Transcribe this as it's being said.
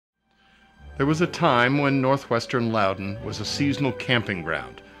There was a time when northwestern Loudoun was a seasonal camping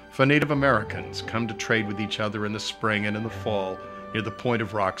ground for Native Americans come to trade with each other in the spring and in the fall near the Point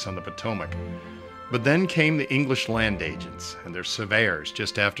of Rocks on the Potomac. But then came the English land agents and their surveyors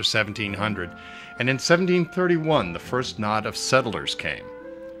just after 1700, and in 1731 the first knot of settlers came.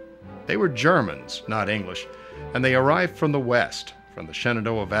 They were Germans, not English, and they arrived from the west, from the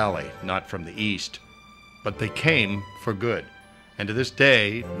Shenandoah Valley, not from the east. But they came for good, and to this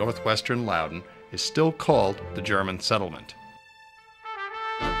day, northwestern Loudoun is still called the German settlement.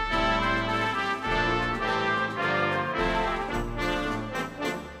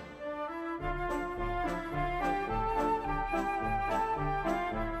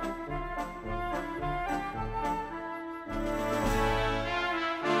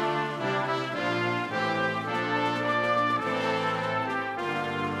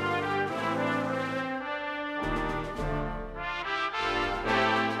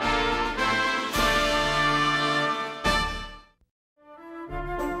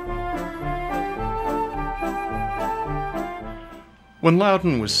 When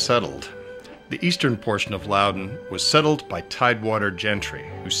Loudoun was settled, the eastern portion of Loudoun was settled by tidewater gentry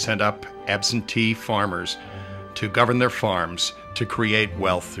who sent up absentee farmers to govern their farms to create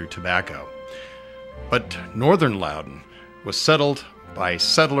wealth through tobacco. But northern Loudoun was settled by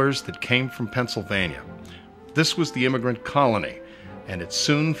settlers that came from Pennsylvania. This was the immigrant colony, and it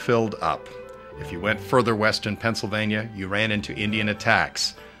soon filled up. If you went further west in Pennsylvania, you ran into Indian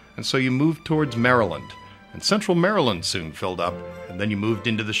attacks, and so you moved towards Maryland. And central Maryland soon filled up, and then you moved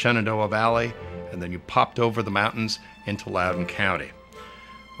into the Shenandoah Valley, and then you popped over the mountains into Loudoun County.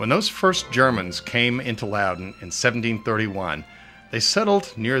 When those first Germans came into Loudoun in 1731, they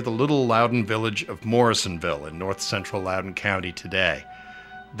settled near the little Loudoun village of Morrisonville in north-central Loudoun County today.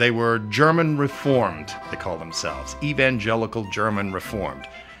 They were German Reformed, they call themselves, Evangelical German Reformed.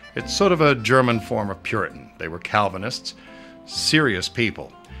 It's sort of a German form of Puritan. They were Calvinists, serious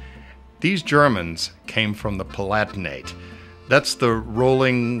people. These Germans came from the Palatinate. That's the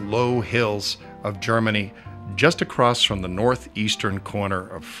rolling, low hills of Germany just across from the northeastern corner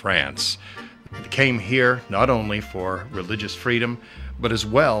of France. They came here not only for religious freedom, but as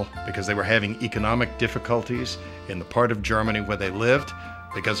well because they were having economic difficulties in the part of Germany where they lived,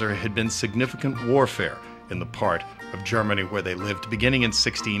 because there had been significant warfare in the part of Germany where they lived beginning in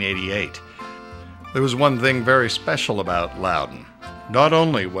 1688. There was one thing very special about Loudoun. Not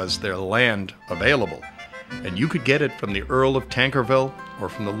only was there land available, and you could get it from the Earl of Tankerville or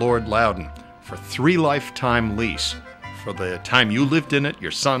from the Lord Loudoun for 3 lifetime lease. For the time you lived in it,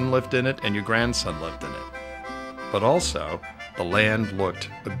 your son lived in it, and your grandson lived in it. But also, the land looked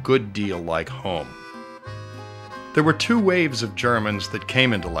a good deal like home. There were 2 waves of Germans that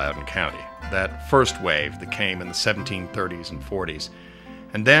came into Loudoun County. That first wave that came in the 1730s and 40s.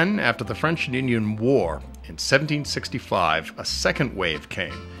 And then, after the French and Indian War, in 1765, a second wave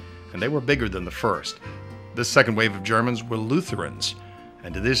came, and they were bigger than the first. This second wave of Germans were Lutherans,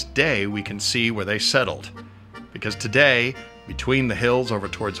 and to this day we can see where they settled. Because today, between the hills over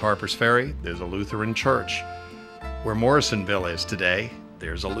towards Harper's Ferry, there's a Lutheran church. Where Morrisonville is today,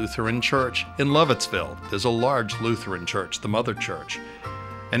 there's a Lutheran church. In Lovettsville, there's a large Lutheran church, the Mother Church.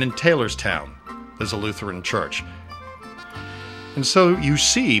 And in Taylorstown, there's a Lutheran church. And so you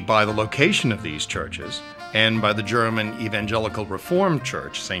see by the location of these churches and by the German Evangelical Reformed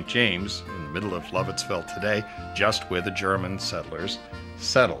Church, St. James, in the middle of Lovettsville today, just where the German settlers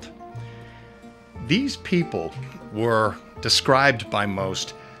settled. These people were described by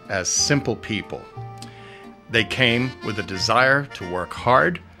most as simple people. They came with a desire to work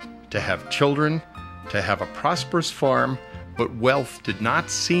hard, to have children, to have a prosperous farm, but wealth did not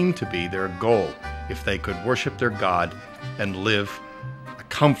seem to be their goal if they could worship their God and live a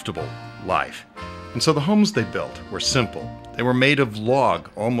comfortable life. And so the homes they built were simple. They were made of log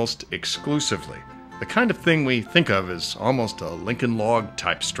almost exclusively. The kind of thing we think of as almost a Lincoln log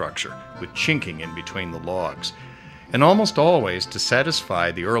type structure with chinking in between the logs. And almost always, to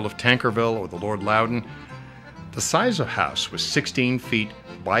satisfy the Earl of Tankerville or the Lord Loudoun, the size of house was 16 feet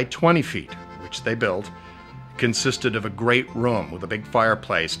by 20 feet, which they built. It consisted of a great room with a big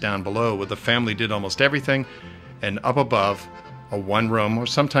fireplace down below where the family did almost everything, and up above, a 1-room or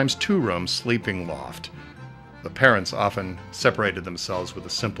sometimes 2-room sleeping loft. The parents often separated themselves with a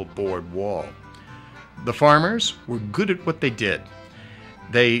simple board wall. The farmers were good at what they did.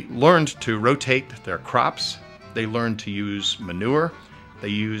 They learned to rotate their crops. They learned to use manure. They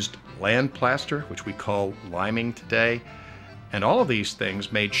used land plaster, which we call liming today. And all of these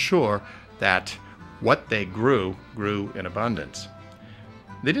things made sure that what they grew in abundance.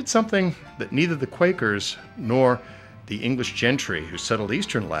 They did something that neither the Quakers nor the English gentry who settled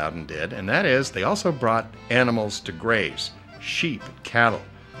eastern Loudoun did, and that is they also brought animals to graze, sheep and cattle.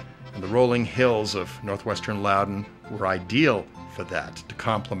 And the rolling hills of northwestern Loudoun were ideal for that, to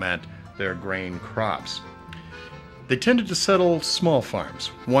complement their grain crops. They tended to settle small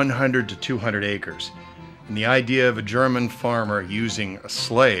farms, 100 to 200 acres, and the idea of a German farmer using a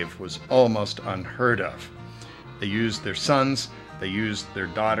slave was almost unheard of. They used their sons, they used their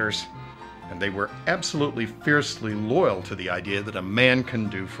daughters, and they were absolutely fiercely loyal to the idea that a man can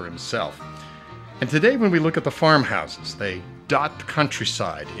do for himself. And today when we look at the farmhouses, they dot the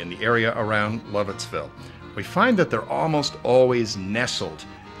countryside in the area around Lovettsville. We find that they're almost always nestled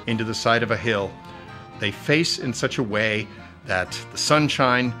into the side of a hill. They face in such a way that the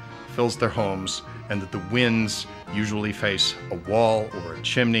sunshine fills their homes and that the winds usually face a wall or a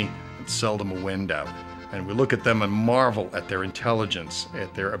chimney and seldom a window. And we look at them and marvel at their intelligence,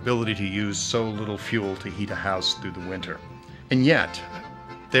 at their ability to use so little fuel to heat a house through the winter. And yet,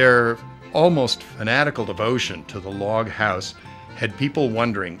 their almost fanatical devotion to the log house had people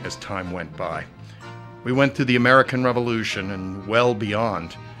wondering as time went by. We went through the American Revolution and well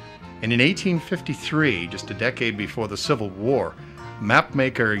beyond. And in 1853, just a decade before the Civil War,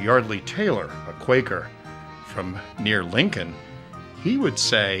 mapmaker Yardley Taylor, a Quaker from near Lincoln, he would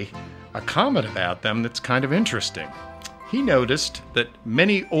say a comment about them that's kind of interesting. He noticed that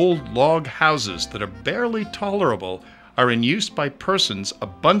many old log houses that are barely tolerable are in use by persons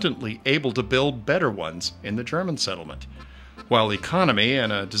abundantly able to build better ones in the German settlement. While economy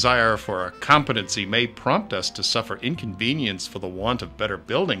and a desire for a competency may prompt us to suffer inconvenience for the want of better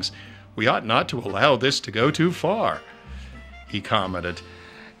buildings, we ought not to allow this to go too far, he commented.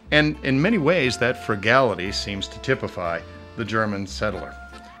 And in many ways, that frugality seems to typify the German settler.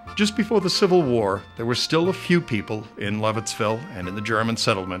 Just before the Civil War, there were still a few people in Lovettsville and in the German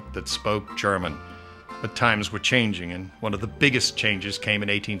settlement that spoke German. But times were changing, and one of the biggest changes came in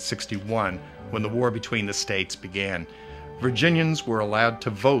 1861 when the war between the states began. Virginians were allowed to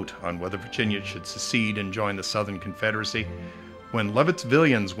vote on whether Virginia should secede and join the Southern Confederacy. When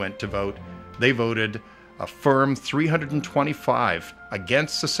Lovettsvillians went to vote, they voted a firm 325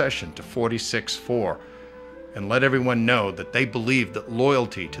 against secession to 46 for, and let everyone know that they believed that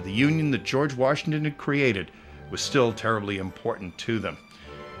loyalty to the Union that George Washington had created was still terribly important to them.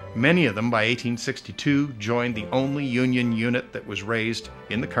 Many of them, by 1862, joined the only Union unit that was raised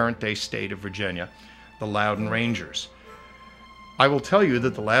in the current-day state of Virginia, the Loudoun Rangers. I will tell you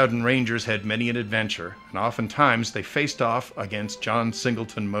that the Loudoun Rangers had many an adventure, and oftentimes they faced off against John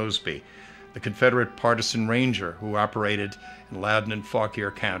Singleton Mosby, the Confederate partisan ranger who operated in Loudoun and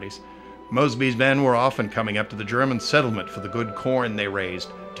Fauquier counties. Mosby's men were often coming up to the German settlement for the good corn they raised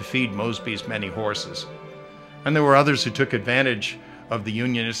to feed Mosby's many horses. And there were others who took advantage of the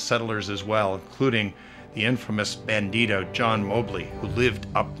Unionist settlers as well, including the infamous bandito John Mobley, who lived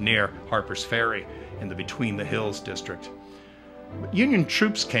up near Harper's Ferry in the Between the Hills district. But Union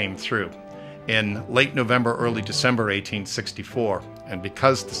troops came through in late November, early December 1864, and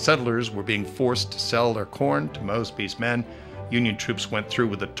because the settlers were being forced to sell their corn to Mosby's men, Union troops went through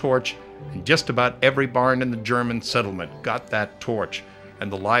with a torch, and just about every barn in the German settlement got that torch,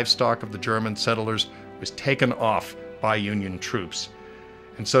 and the livestock of the German settlers was taken off by Union troops.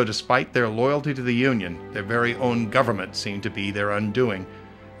 And so despite their loyalty to the Union, their very own government seemed to be their undoing,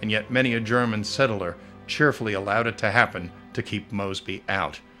 and yet many a German settler cheerfully allowed it to happen to keep Mosby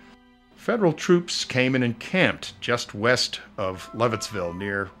out. Federal troops came and encamped just west of Lovettsville,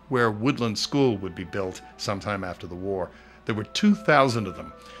 near where Woodland School would be built sometime after the war. There were 2,000 of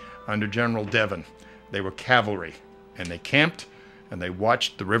them under General Devon. They were cavalry, and they camped, and they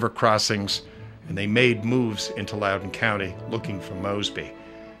watched the river crossings, and they made moves into Loudoun County looking for Mosby.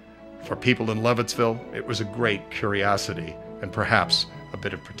 For people in Lovettsville, it was a great curiosity and perhaps a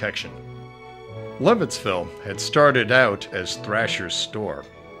bit of protection. Lovettsville had started out as Thrasher's Store,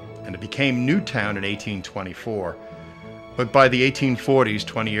 and it became Newtown in 1824. But by the 1840s,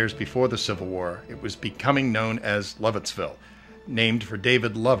 20 years before the Civil War, it was becoming known as Lovettsville, named for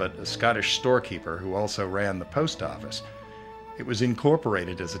David Lovett, a Scottish storekeeper who also ran the post office. It was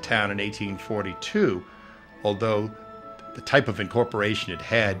incorporated as a town in 1842, although the type of incorporation it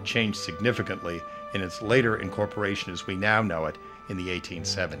had changed significantly in its later incorporation as we now know it in the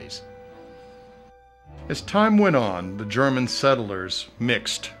 1870s. As time went on, the German settlers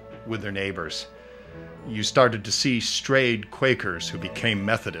mixed with their neighbors. You started to see strayed Quakers who became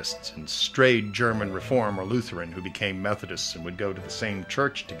Methodists, and strayed German Reform or Lutheran who became Methodists and would go to the same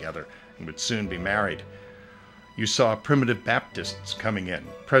church together and would soon be married. You saw primitive Baptists coming in,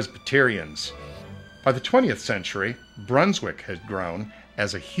 Presbyterians. By the 20th century, Brunswick had grown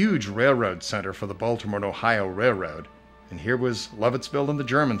as a huge railroad center for the Baltimore and Ohio Railroad, And here was Lovettsville and the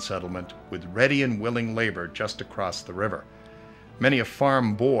German settlement with ready and willing labor just across the river. Many a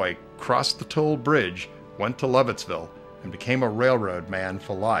farm boy crossed the toll bridge, went to Lovettsville, and became a railroad man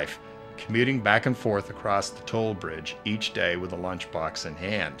for life, commuting back and forth across the toll bridge each day with a lunchbox in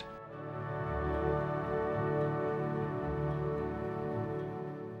hand.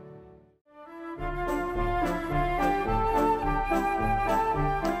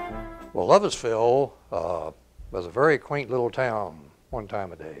 Well, Lovettsville was a very quaint little town one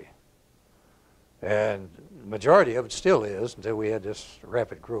time a day. And the majority of it still is until we had this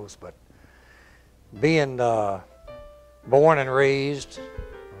rapid growth. But being born and raised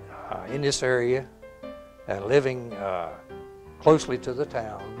in this area and living closely to the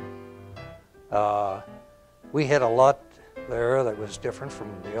town, we had a lot there that was different from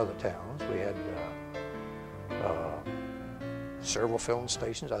the other towns. We had several filling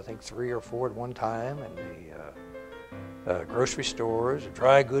stations, I think 3 or 4 at one time, and the grocery stores, a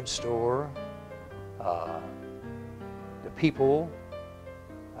dry goods store, the people.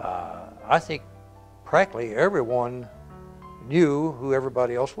 I think practically everyone knew who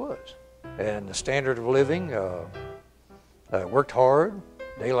everybody else was. And the standard of living, worked hard,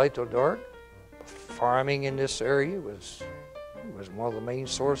 daylight till dark. Farming in this area was one of the main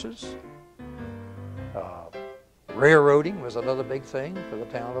sources. Railroading was another big thing for the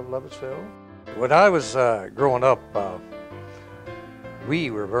town of Lovettsville. When I was growing up, we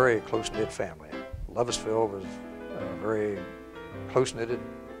were a very close-knit family. Lovettsville was a very close-knit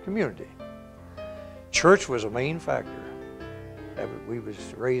community. Church was a main factor. We was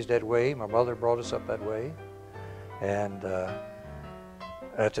raised that way. My mother brought us up that way. And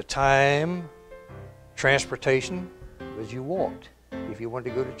at the time, transportation was you walked. If you wanted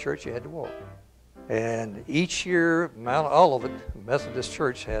to go to church, you had to walk. And each year, Mount Olivet Methodist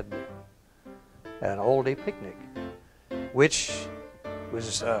Church had an all-day picnic, which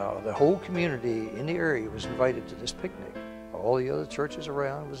was the whole community in the area was invited to this picnic. All the other churches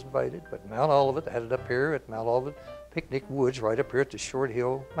around was invited, but Mount Olivet had it up here at Mount Olivet Picnic Woods, right up here at the Short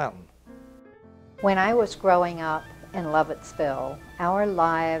Hill Mountain. When I was growing up in Lovettsville, our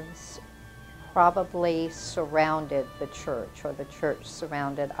lives probably surrounded the church, or the church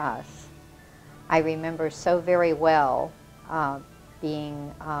surrounded us. I remember so very well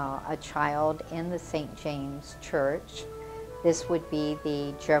being a child in the St. James Church. This would be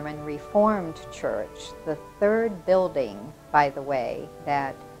the German Reformed Church, the third building, by the way,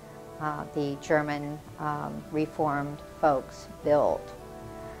 that the German Reformed folks built.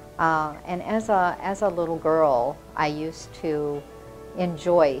 And as a little girl, I used to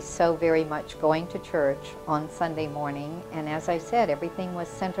enjoy so very much going to church on Sunday morning, and as I said, everything was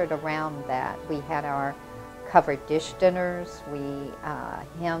centered around that. We had our covered dish dinners,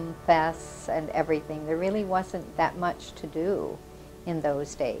 hymn fests and everything. There really wasn't that much to do in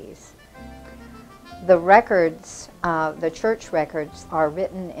those days. The records, the church records, are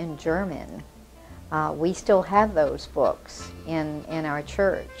written in German. We still have those books in our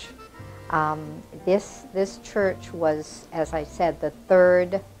church. This church was, as I said, the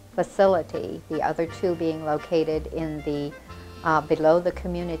third facility, the other two being located in the below the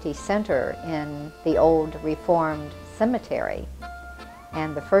community center in the old Reformed cemetery.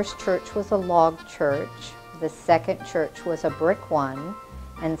 And the first church was a log church. The second church was a brick one.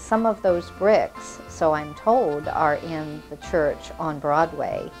 And some of those bricks, so I'm told, are in the church on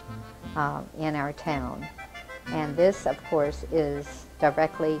Broadway in our town. And this, of course, is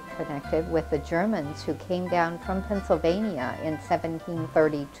directly connected with the Germans who came down from Pennsylvania in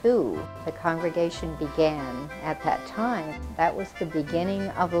 1732. The congregation began at that time. That was the beginning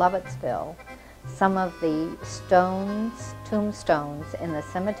of Lovettsville. Some of the tombstones in the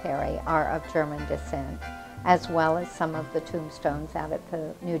cemetery are of German descent, as well as some of the tombstones out at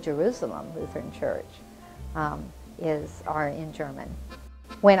the New Jerusalem Lutheran Church are in German.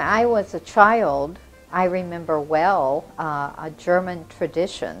 When I was a child, I remember well a German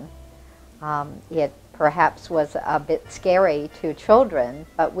tradition. It perhaps was a bit scary to children,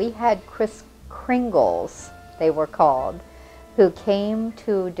 but we had Kris Kringles, they were called, who came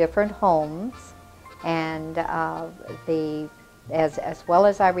to different homes, and as well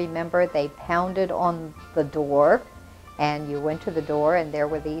as I remember, they pounded on the door, and you went to the door and there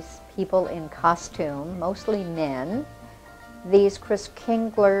were these people in costume, mostly men. These Kris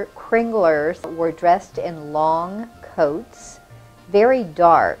Kringlers were dressed in long coats, very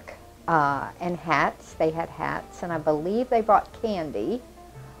dark, and hats. They had hats, and I believe they brought candy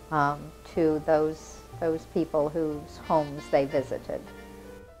to those people whose homes they visited.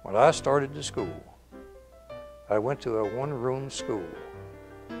 When I started to school, I went to a one-room school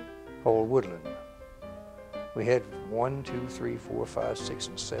called Woodland. We had 1, 2, 3, 4, 5, 6,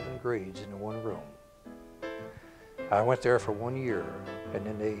 and 7 grades in one room. I went there for 1 year, and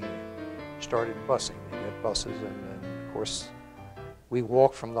then they started busing. They got buses, and then, of course, we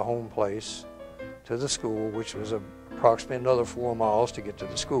walked from the home place to the school, which was approximately another 4 miles to get to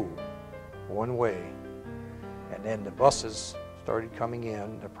the school, one way. And then the buses started coming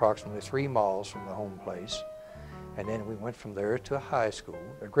in approximately 3 miles from the home place. And then we went from there to a high school,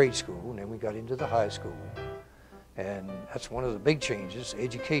 a grade school, and then we got into the high school. And that's one of the big changes.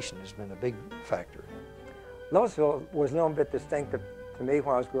 Education has been a big factor. Lovettsville was a little bit distinctive to me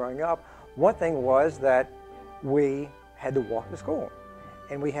when I was growing up. One thing was that we had to walk to school,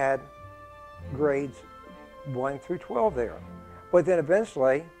 and we had grades 1 through 12 there. But then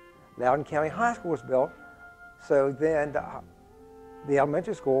eventually, Loudoun County High School was built, so then the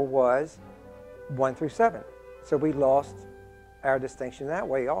elementary school was 1 through 7. So we lost our distinction that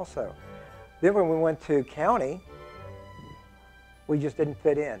way also. Then when we went to county, we just didn't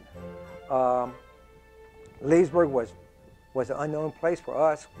fit in. Leesburg was an unknown place for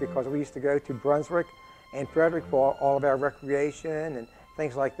us because we used to go to Brunswick and Frederick for all of our recreation and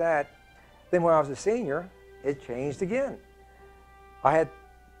things like that. Then when I was a senior, it changed again. I had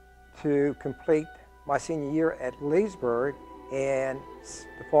to complete my senior year at Leesburg in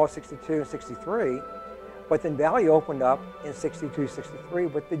the fall of '62 and '63, but then Valley opened up in '62, '63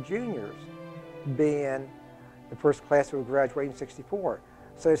 with the juniors being the first class who would graduate in '64.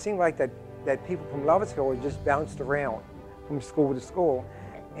 So it seemed like that people from Lovettsville were just bounced around from school to school,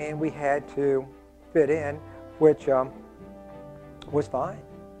 and we had to fit in, which was fine.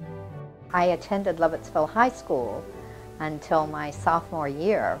 I attended Lovettsville High School until my sophomore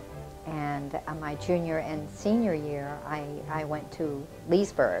year, and my junior and senior year I went to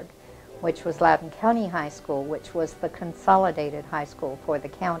Leesburg, which was Loudoun County High School, which was the consolidated high school for the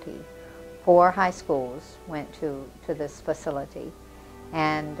county. 4 high schools went to this facility,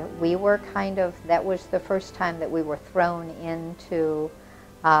 and we were that was the first time that we were thrown into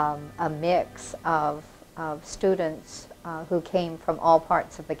a mix of students who came from all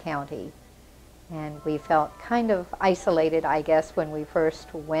parts of the county. And we felt kind of isolated, I guess, when we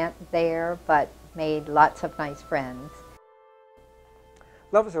first went there, but made lots of nice friends.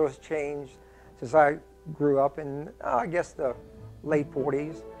 Lovettsville has changed since I grew up in, I guess, the late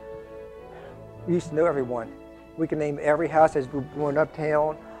 '40s. We used to know everyone. We could name every house as we went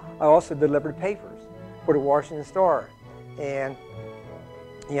uptown. I also delivered papers for the Washington Star. And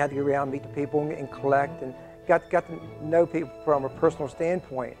you had to go around, meet the people, and collect, and got to know people from a personal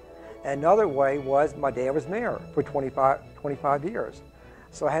standpoint. Another way was my dad was mayor for 25 years.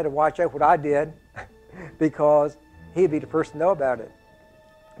 So I had to watch out what I did because he'd be the first to know about it.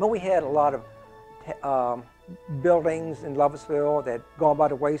 But we had a lot of buildings in Lovettsville that had gone by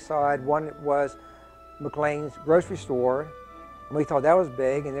the wayside. One was McLean's grocery store, and we thought that was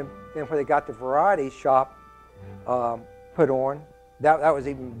big. And then when they got the variety shop put on, that was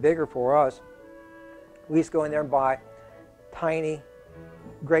even bigger for us. We used to go in there and buy tiny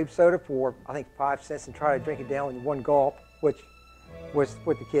grape soda for, I think, 5 cents and try to drink it down in one gulp, which was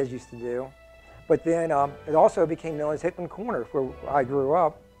what the kids used to do. But then it also became known as Hickman Corner, where I grew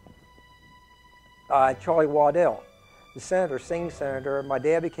up. Charlie Waddell, the senator, singing senator, my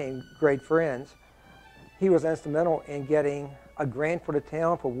dad became great friends. He was instrumental in getting a grant for the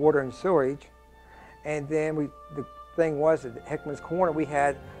town for water and sewage. And then the thing was at Hickman's Corner, we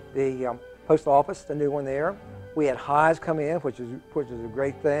had the post office, the new one there. We had Highs come in, which was a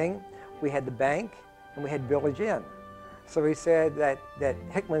great thing. We had the bank, and we had Village Inn. So he said that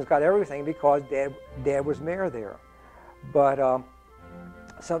Hickman's got everything because Dad was mayor there. But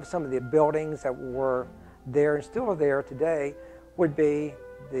some of the buildings that were there and still are there today would be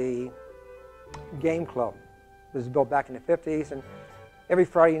the game club. It was built back in the 50s, and every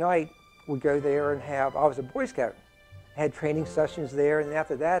Friday night we'd go there and I was a Boy Scout. I had training sessions there, and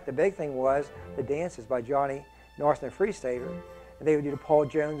after that, the big thing was the dances by Johnny Narson and Free Stater. And they would do the Paul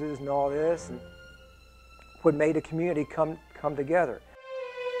Joneses and all this, and what made the community come together.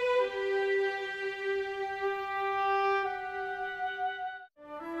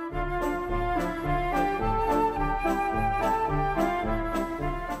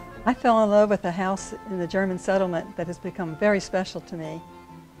 I fell in love with a house in the German settlement that has become very special to me.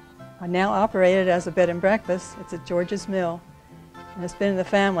 I now operate it as a bed and breakfast. It's at George's Mill, and it's been in the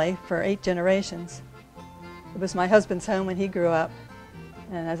family for 8 generations. It was my husband's home when he grew up,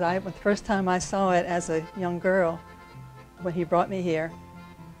 and the first time I saw it as a young girl, when he brought me here,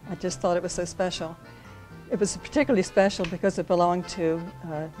 I just thought it was so special. It was particularly special because it belonged to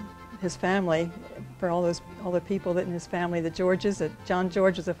his family, for all the people that in his family, the Georges. John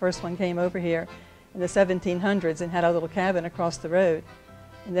George was the first one came over here, in the 1700s and had a little cabin across the road.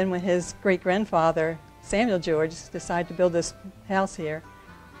 And then when his great-grandfather, Samuel George, decided to build this house here,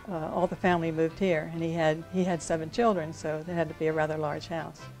 all the family moved here, and he had 7 children, so it had to be a rather large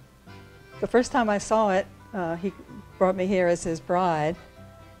house. The first time I saw it, he brought me here as his bride,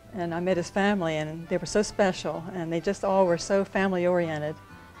 and I met his family, and they were so special, and they just all were so family-oriented,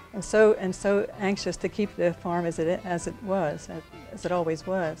 and so anxious to keep the farm as it always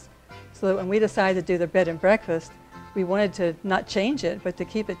was. So that when we decided to do the bed and breakfast, we wanted to not change it, but to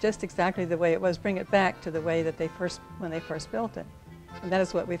keep it just exactly the way it was, bring it back to the way that when they first built it. And that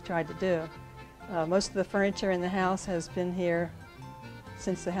is what we've tried to do. Most of the furniture in the house has been here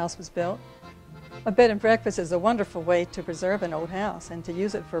since the house was built. A bed and breakfast is a wonderful way to preserve an old house and to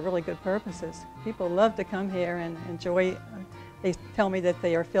use it for really good purposes. People love to come here and enjoy. They tell me that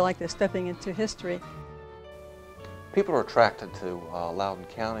they feel like they're stepping into history. People are attracted to Loudoun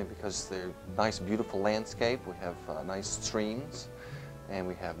County because they're nice, beautiful landscape. We have nice streams, and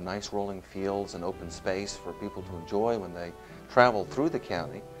we have nice rolling fields and open space for people to enjoy when they travel through the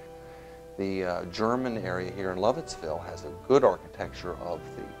county. The German area here in Lovettsville has a good architecture of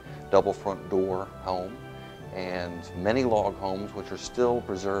the double front door home and many log homes which are still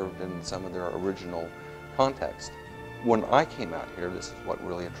preserved in some of their original context. When I came out here, this is what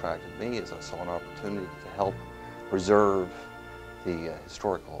really attracted me, is I saw an opportunity to help preserve the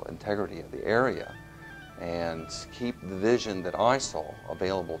historical integrity of the area and keep the vision that I saw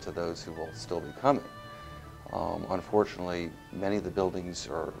available to those who will still be coming. Unfortunately, many of the buildings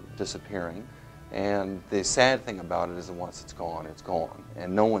are disappearing, and the sad thing about it is that once it's gone,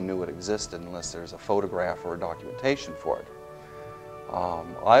 and no one knew it existed unless there's a photograph or a documentation for it.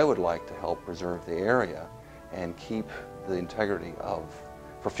 I would like to help preserve the area and keep the integrity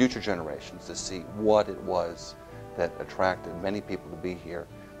for future generations to see what it was that attracted many people to be here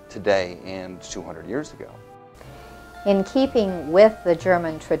today and 200 years ago. In keeping with the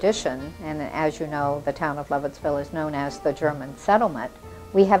German tradition, and as you know, the town of Lovettsville is known as the German settlement,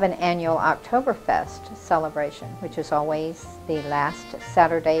 we have an annual Oktoberfest celebration, which is always the last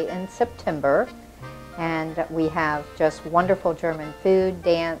Saturday in September. And we have just wonderful German food,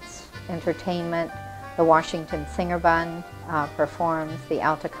 dance, entertainment. The Washington Singerbund performs, the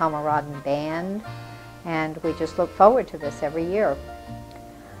Alte Kameraden Band, and we just look forward to this every year.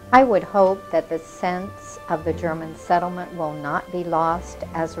 I would hope that the sense of the German settlement will not be lost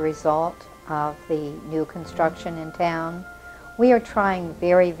as a result of the new construction in town. We are trying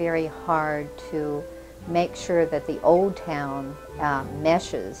very, very hard to make sure that the old town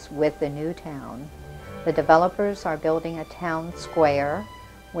meshes with the new town. The developers are building a town square,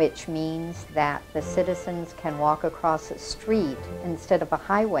 which means that the citizens can walk across a street instead of a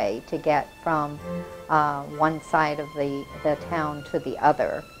highway to get from one side of the town to the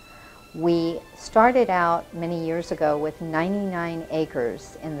other. We started out many years ago with 99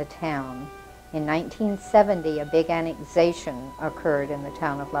 acres in the town. In 1970, a big annexation occurred in the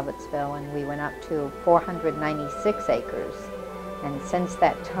town of Lovettsville, and we went up to 496 acres. And since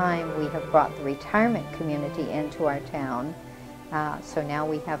that time, we have brought the retirement community into our town. So now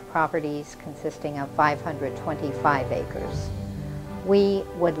we have properties consisting of 525 acres. We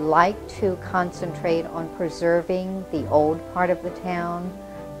would like to concentrate on preserving the old part of the town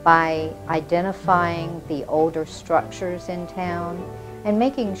by identifying the older structures in town and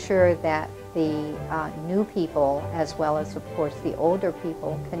making sure that the new people, as well as of course the older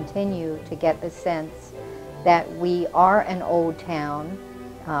people, continue to get the sense that we are an old town,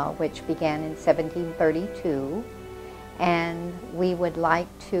 which began in 1732, and we would like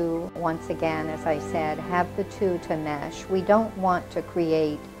to, once again, as I said, have the two to mesh. We don't want to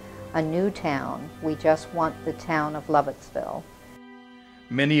create a new town, we just want the town of Lovettsville.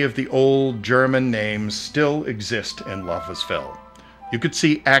 Many of the old German names still exist in Lovettsville. You could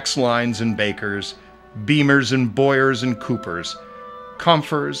see Axelines and Bakers, Beamers and Boyers and Coopers,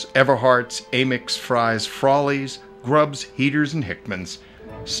 Comfers, Everharts, Amix, Fries, Frawleys, Grubbs, Heaters, and Hickmans,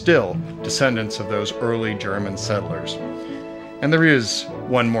 still descendants of those early German settlers. And there is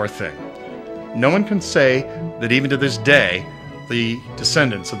one more thing. No one can say that even to this day, the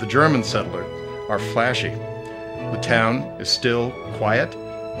descendants of the German settlers are flashy. The town is still quiet,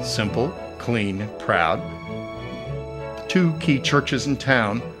 simple, clean, proud. The two key churches in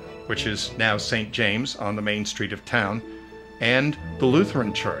town, which is now St. James on the main street of town, and the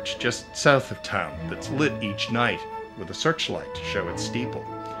Lutheran church just south of town that's lit each night with a searchlight to show its steeple.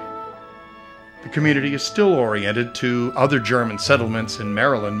 The community is still oriented to other German settlements in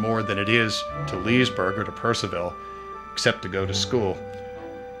Maryland more than it is to Leesburg or to Purcellville, except to go to school.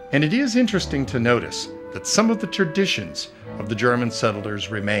 And it is interesting to notice that some of the traditions of the German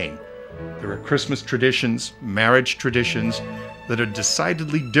settlers remain. There are Christmas traditions, marriage traditions that are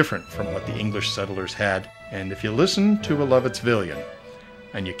decidedly different from what the English settlers had. And if you listen to a Lovettsvillian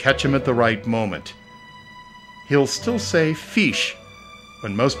and you catch him at the right moment, he'll still say fish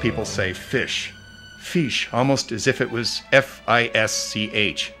when most people say fish. Fish, almost as if it was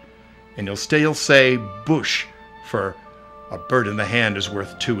F-I-S-C-H. And he'll still say bush, for a bird in the hand is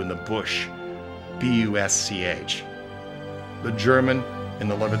worth two in the bush. B-U-S-C-H. The German in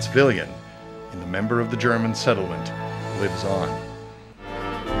the Lovettsvillian, in the member of the German settlement, lives on.